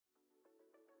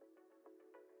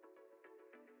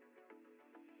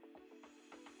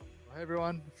Hey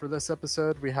everyone, for this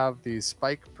episode we have the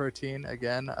spike protein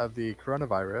again of the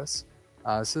coronavirus.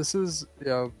 So this is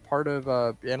part of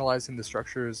analyzing the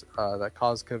structures that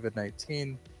cause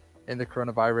COVID-19 in the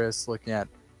coronavirus, looking at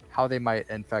how they might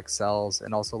infect cells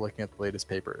and also looking at the latest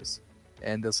papers.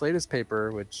 And this latest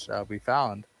paper, which we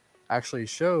found, actually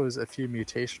shows a few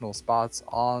mutational spots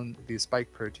on the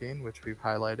spike protein, which we've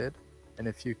highlighted in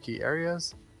a few key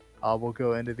areas. We'll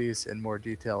go into these in more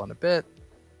detail in a bit.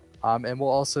 And we'll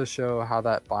also show how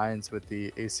that binds with the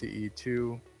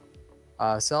ACE2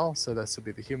 cell, so this will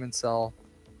be the human cell,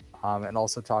 and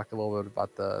also talk a little bit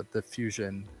about the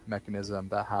fusion mechanism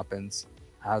that happens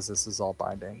as this is all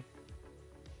binding.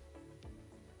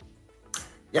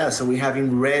 Yeah, so we have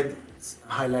in red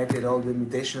highlighted all the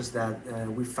mutations that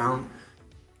we found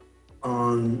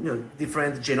on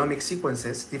different genomic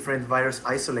sequences, different virus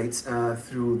isolates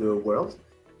through the world.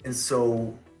 And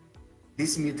so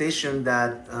this mutation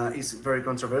that is very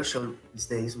controversial these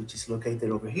days, which is located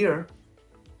over here,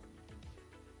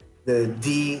 the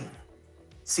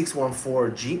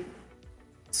D614G,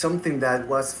 something that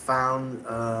was found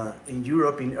in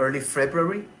Europe in early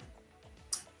February,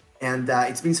 and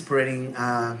it's been spreading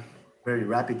very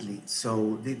rapidly.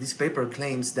 So this paper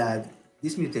claims that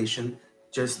this mutation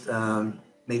just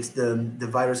makes the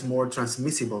virus more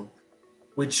transmissible,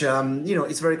 which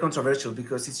it's very controversial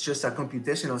because it's just a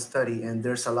computational study, and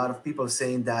there's a lot of people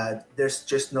saying that there's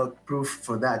just no proof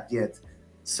for that yet.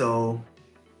 So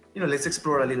let's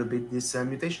explore a little bit these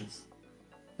mutations.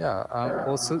 Yeah,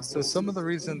 well, so some of the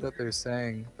reason that they're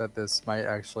saying that this might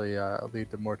actually lead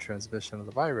to more transmission of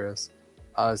the virus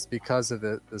is because of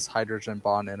this hydrogen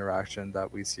bond interaction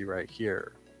that we see right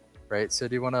here, right? So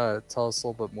do you want to tell us a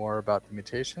little bit more about the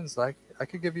mutations? I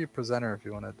could give you a presenter if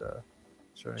you wanted to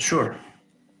show anything. Sure.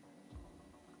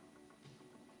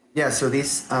 Yeah, so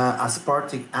this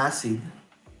aspartic acid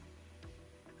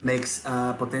makes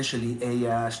potentially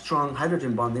a strong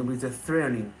hydrogen bonding with the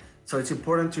threonine. So it's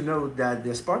important to note that the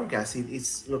aspartic acid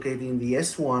is located in the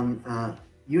S1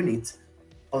 unit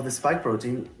of the spike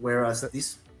protein, whereas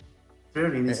this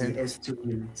threonine is in S2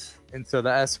 unit. And so the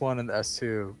S1 and the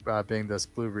S2 being this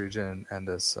blue region and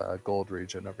this gold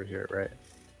region over here, right?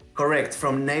 Correct,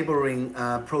 from neighboring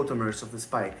protomers of the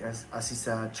spike, as it's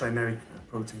a trimeric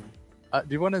protein.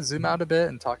 Do you want to zoom out a bit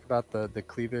and talk about the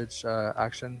cleavage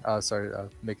action?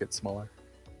 Make it smaller.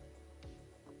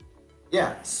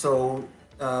 Yeah, so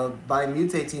by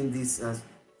mutating this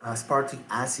aspartic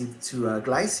acid to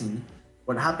glycine,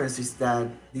 what happens is that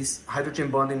this hydrogen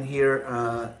bonding here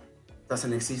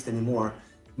doesn't exist anymore,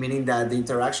 meaning that the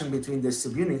interaction between the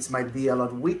subunits might be a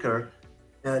lot weaker,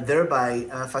 thereby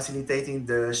facilitating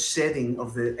the shedding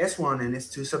of the S1 and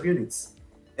S2 subunits.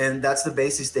 And that's the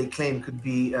basis they claim could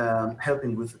be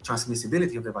helping with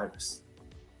transmissibility of the virus.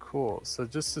 Cool. So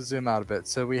just to zoom out a bit,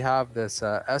 so we have this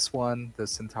S1,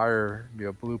 this entire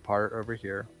blue part over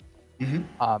here,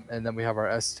 and then we have our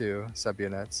S2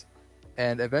 subunits,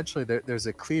 and eventually there's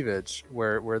a cleavage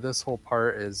where this whole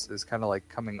part is kind of like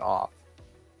coming off.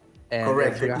 And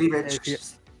correct.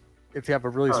 If you have a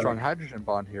really strong hydrogen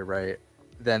bond here, right,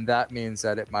 then that means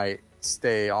that it might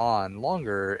stay on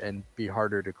longer and be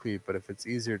harder to cleave. But if it's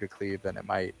easier to cleave, then it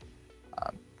might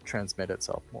transmit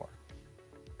itself more.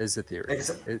 Is the theory?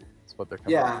 It's what they're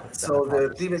coming up with. So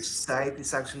the cleavage site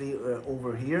is actually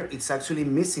over here. It's actually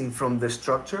missing from the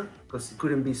structure because it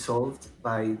couldn't be solved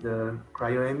by the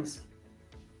cryo-EMs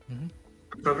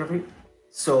cryptography.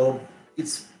 So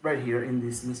it's right here in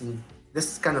this missing.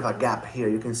 This is kind of a gap here.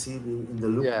 You can see in the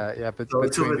loop. Yeah. But so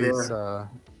between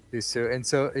these two, and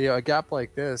so a gap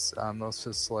like this. Let's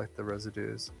just select the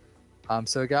residues.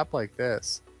 So a gap like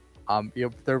this.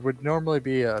 There would normally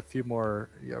be a few more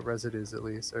residues at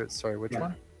least. Or, sorry, which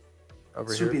one?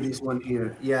 Over here. Should be this one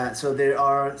here. Yeah. So there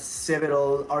are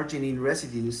several arginine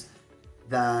residues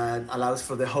that allows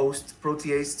for the host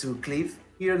protease to cleave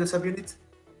here the subunit.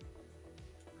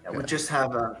 We just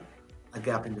have a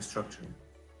gap in the structure.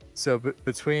 So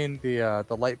between the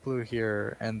light blue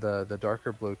here and the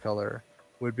darker blue color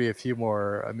would be a few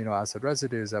more amino acid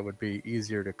residues that would be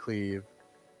easier to cleave,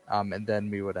 and then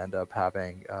we would end up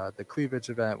having the cleavage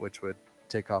event, which would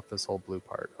take off this whole blue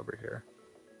part over here.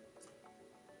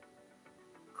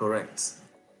 Correct.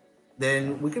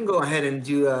 Then we can go ahead and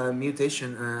do a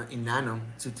mutation in Nanome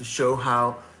to show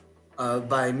how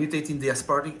by mutating the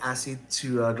aspartic acid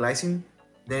to glycine,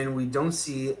 then we don't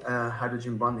see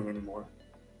hydrogen bonding anymore.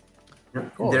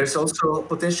 Cool. There's also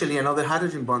potentially another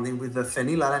hydrogen bonding with the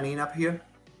phenylalanine up here.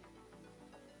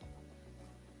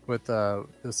 With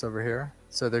this over here,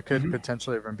 so there could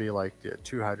potentially even be like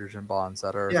two hydrogen bonds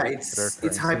that are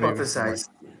it's hypothesized.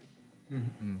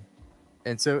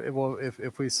 And so, well,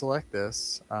 if we select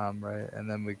this, right, and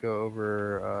then we go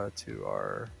over to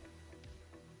our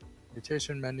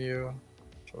mutation menu,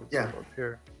 which Yeah. up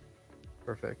here.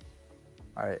 Perfect.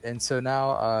 All right, and so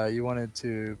now you wanted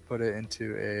to put it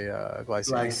into a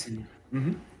glycine. Glycine.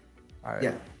 Mm-hmm. All right.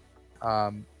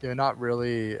 Yeah. Not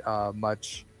really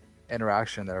much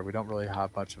interaction there. We don't really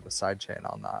have much of a side chain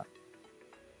on that.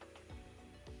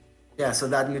 Yeah, so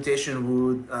that mutation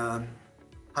would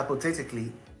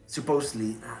hypothetically,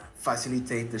 supposedly,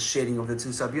 facilitate the shading of the two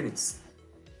subunits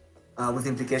with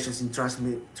implications in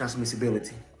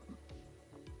transmissibility.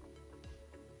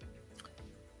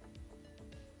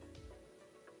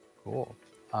 Cool.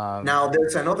 Now,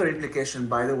 there's another implication,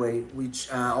 by the way,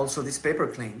 which also this paper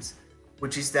claims,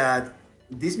 which is that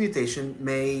this mutation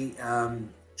may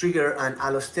trigger an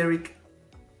allosteric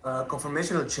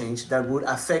conformational change that would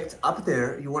affect up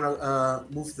there. You want to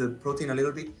move the protein a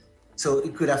little bit, so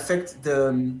it could affect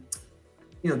the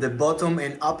the bottom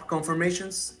and up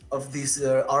conformations of this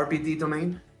RBD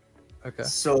domain. Okay.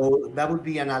 So that would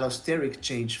be an allosteric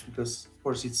change because, of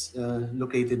course, it's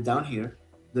located down here,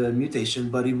 the mutation,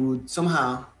 but it would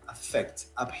somehow affect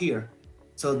up here.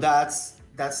 So that's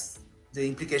the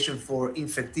implication for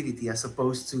infectivity as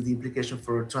opposed to the implication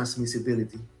for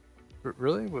transmissibility.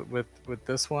 Really, with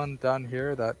this one down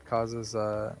here, that causes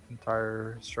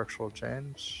entire structural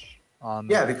change on.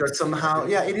 Yeah, because somehow,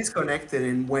 yeah, it is connected.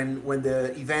 And when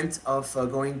the event of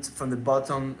going from the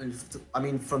bottom,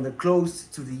 from the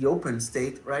closed to the open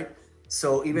state, right?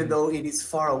 So even though it is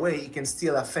far away, it can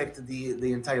still affect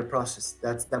the entire process.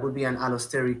 That would be an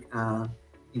allosteric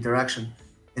interaction.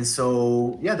 And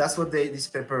so, yeah, that's what this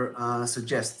paper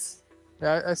suggests.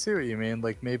 Yeah, I see what you mean.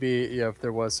 Like maybe if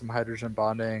there was some hydrogen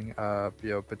bonding,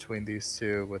 between these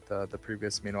two with the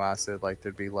previous amino acid, like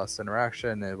there'd be less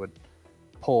interaction. It would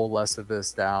pull less of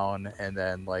this down, and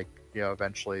then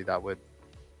eventually that would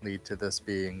lead to this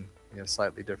being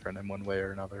slightly different in one way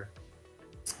or another.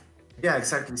 Yeah,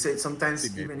 exactly. So sometimes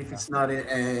even if it's not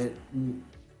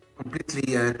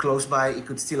completely close by, it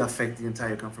could still affect the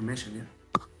entire conformation.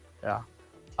 Yeah.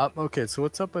 Okay, so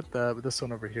what's up with this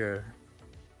one over here?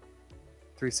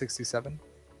 367?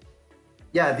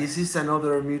 Yeah, this is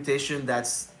another mutation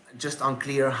that's just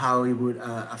unclear how it would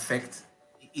affect,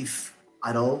 if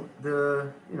at all,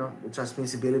 the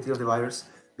transmissibility of the virus,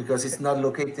 because it's not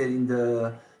located in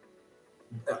the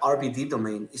RBD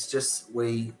domain. It's just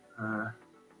way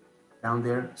down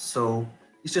there. So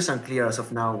it's just unclear as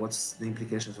of now what's the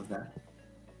implications of that.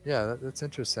 Yeah, that's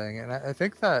interesting. And I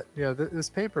think that, this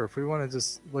paper, if we want to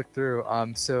just look through,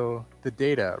 so the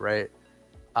data, right?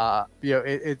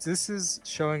 This is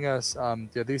showing us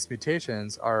these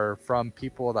mutations are from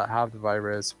people that have the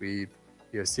virus. We've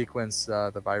sequenced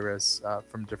the virus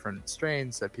from different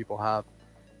strains that people have,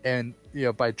 and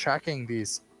by tracking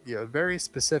these very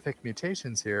specific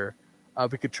mutations here,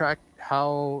 we could track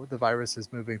how the virus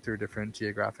is moving through different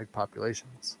geographic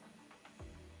populations.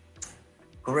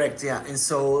 Correct. Yeah, and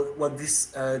so what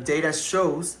this data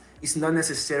shows is not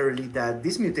necessarily that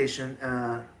this mutation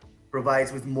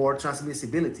provides with more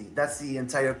transmissibility. That's the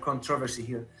entire controversy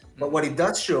here. But what it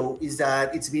does show is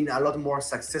that it's been a lot more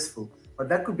successful. But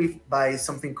that could be by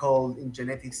something called in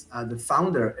genetics the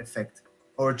founder effect,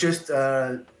 or just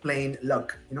plain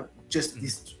luck. Just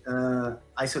this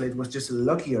isolate was just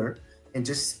luckier and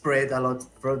just spread a lot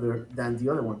further than the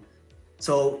other one.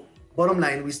 So bottom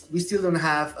line, we still don't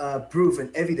have proof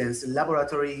and evidence,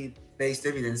 laboratory-based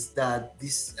evidence that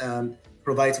this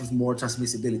provides with more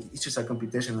transmissibility. It's just a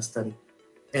computational study.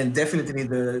 And definitely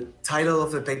the title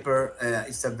of the paper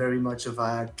is a very much of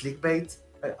a clickbait,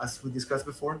 as we discussed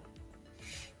before.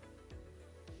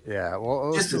 Yeah,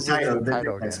 well, just the title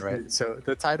again, right? So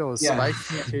the title is Spike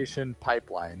Mutation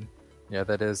Pipeline. Yeah,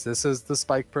 this is the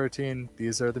spike protein.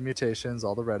 These are the mutations,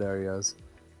 all the red areas.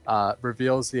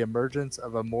 Reveals the emergence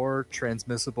of a more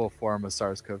transmissible form of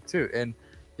SARS-CoV-2. And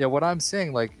what I'm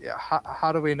saying,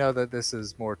 how do we know that this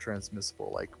is more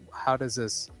transmissible? Like, how does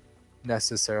this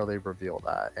necessarily reveal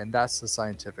that? And that's the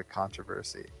scientific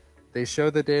controversy. They show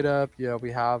the data.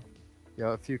 We have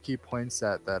a few key points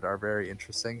that are very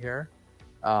interesting here,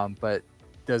 but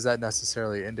does that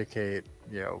necessarily indicate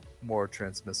more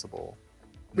transmissible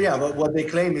nature? Yeah, but what they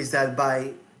claim is that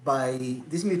by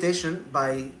this mutation,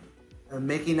 by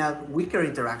making a weaker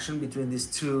interaction between these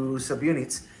two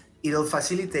subunits, it'll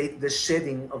facilitate the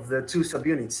shedding of the two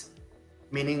subunits,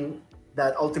 meaning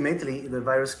that ultimately the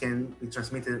virus can be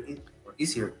transmitted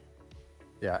easier.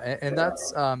 Yeah, and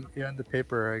that's in the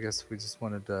paper. I guess we just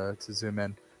wanted to zoom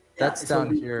in. That's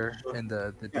down here in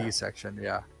the D section.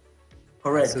 Yeah.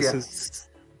 Correct.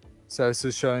 So this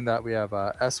is showing that we have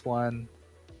S1,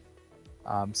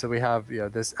 So we have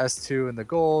this S2 in the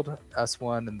gold,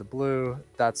 S1 in the blue.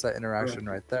 That's that interaction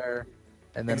right there.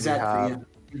 And then we Exactly. have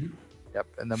Yeah. Mhm. yep,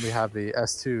 and then we have the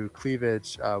S2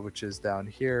 cleavage, which is down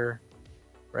here,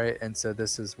 right? And so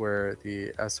this is where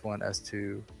the S1,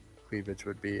 S2 cleavage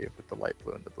would be with the light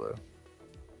blue and the blue.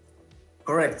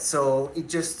 Correct. So it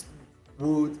just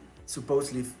would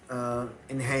supposedly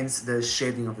enhance the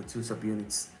shading of the two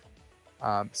subunits.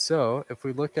 So if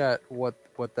we look at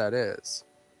what that is,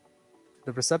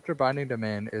 the receptor binding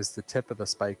domain is the tip of the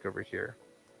spike over here.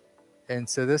 And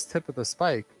so this tip of the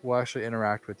spike will actually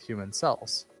interact with human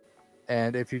cells.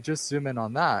 And if you just zoom in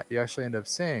on that, you actually end up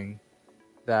seeing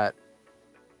that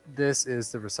this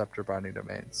is the receptor binding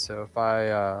domain. So if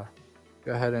I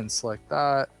go ahead and select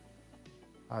that,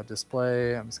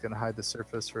 display, I'm just going to hide the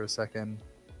surface for a second.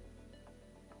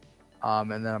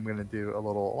 And then I'm going to do a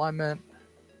little alignment.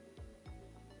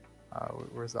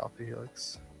 Where's the alpha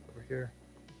helix? Over here.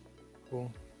 Cool.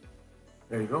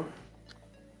 There you go.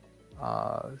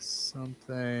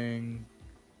 Something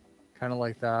kind of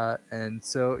like that. And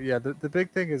so, yeah, the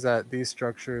big thing is that these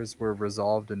structures were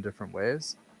resolved in different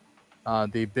ways.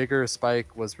 The bigger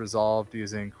spike was resolved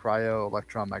using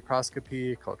cryo-electron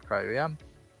microscopy called cryo-EM.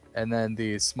 And then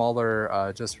the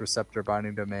smaller just receptor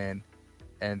binding domain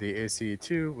and the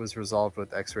ACE2 was resolved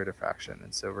with X-ray diffraction.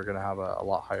 And so we're going to have a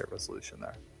lot higher resolution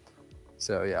there.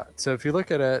 So yeah, so if you look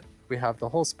at it, we have the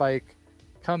whole spike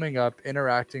coming up,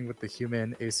 interacting with the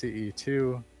human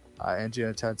ACE2,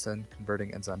 angiotensin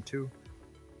converting enzyme 2.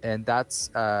 And that's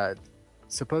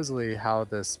supposedly how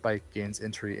the spike gains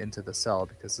entry into the cell,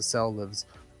 because the cell lives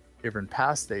even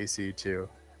past the ACE2,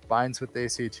 binds with the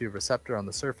ACE2 receptor on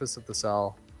the surface of the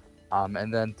cell,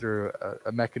 and then through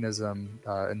a mechanism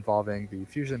involving the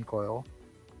fusion coil,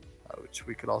 which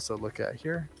we could also look at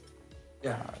here.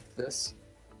 Yeah.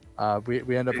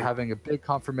 We end up having a big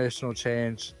conformational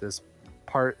change. This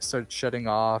part starts shutting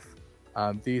off.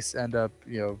 These end up,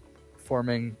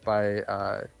 forming by,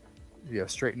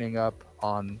 straightening up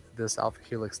on this alpha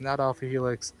helix and that alpha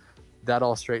helix. That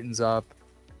all straightens up.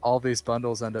 All these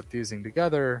bundles end up fusing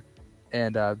together,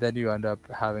 and then you end up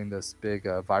having this big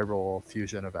viral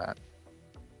fusion event.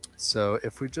 So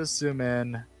if we just zoom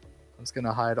in, I'm just going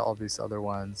to hide all these other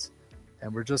ones,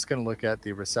 and we're just going to look at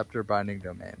the receptor binding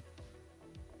domain.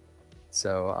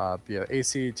 So,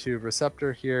 ACE2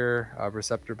 receptor here,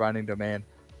 receptor binding domain.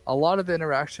 A lot of the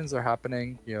interactions are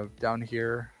happening, down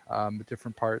here,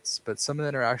 different parts, but some of the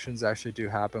interactions actually do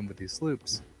happen with these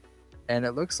loops. And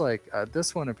it looks like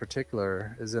this one in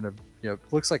particular is in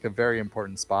looks like a very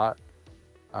important spot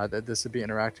that this would be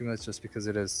interacting with, just because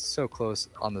it is so close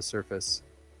on the surface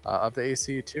of the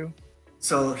ACE2.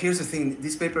 So here's the thing,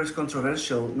 this paper is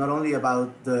controversial, not only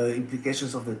about the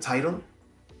implications of the title,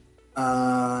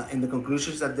 and the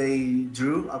conclusions that they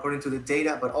drew according to the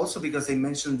data, but also because they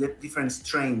mentioned the different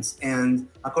strains. And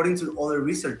according to other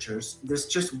researchers, there's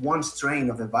just one strain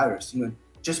of the virus.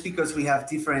 Just because we have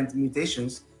different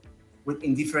mutations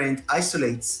in different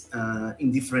isolates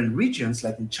in different regions,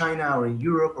 like in China or in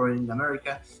Europe or in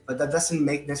America, but that doesn't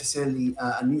make necessarily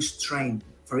a new strain.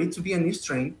 For it to be a new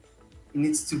strain, it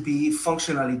needs to be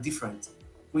functionally different,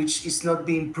 which is not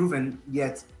being proven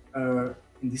yet.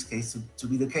 In this case, to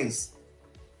be the case.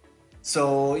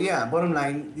 So yeah, bottom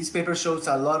line, this paper shows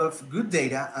a lot of good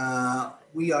data.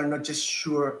 We are not just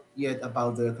sure yet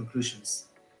about the conclusions.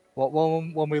 Well,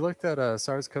 when we looked at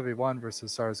SARS-CoV-1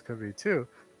 versus SARS-CoV-2,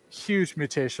 huge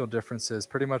mutational differences.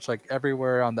 Pretty much like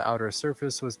everywhere on the outer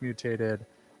surface was mutated.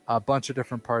 A bunch of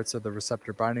different parts of the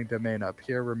receptor binding domain up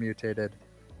here were mutated.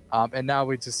 And now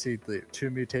we just see the two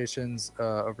mutations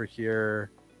over here.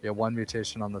 One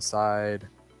mutation on the side,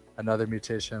 another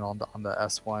mutation on the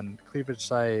S1 cleavage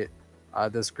site,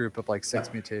 this group of like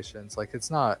 6 mutations. Like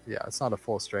it's not a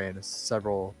full strain, it's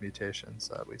several mutations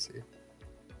that we see.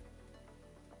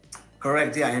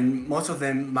 Correct, yeah, and most of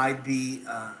them might be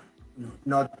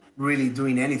not really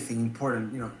doing anything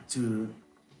important, to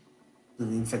the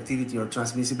infectivity or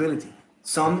transmissibility.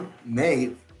 Some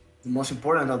may, the most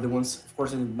important of the ones, of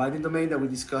course, in the binding domain that we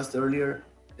discussed earlier,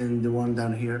 and the one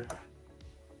down here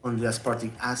on the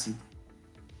aspartic acid.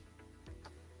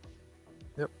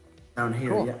 Down here,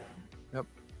 cool. Yeah. Yep.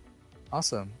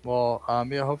 Awesome. Well,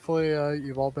 hopefully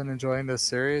you've all been enjoying this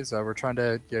series. We're trying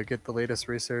to get the latest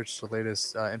research, the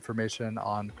latest information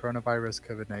on coronavirus,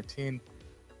 COVID-19,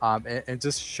 and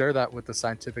just share that with the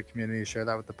scientific community, share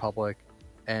that with the public,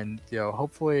 and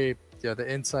hopefully the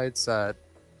insights that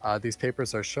these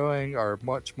papers are showing are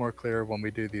much more clear when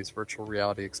we do these virtual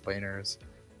reality explainers.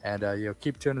 And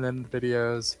keep tuning in the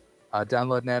videos.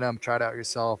 Download Nanome, try it out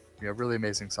yourself. Really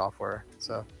amazing software.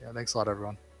 So, thanks a lot,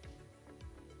 everyone.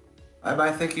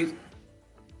 Bye-bye. Thank you.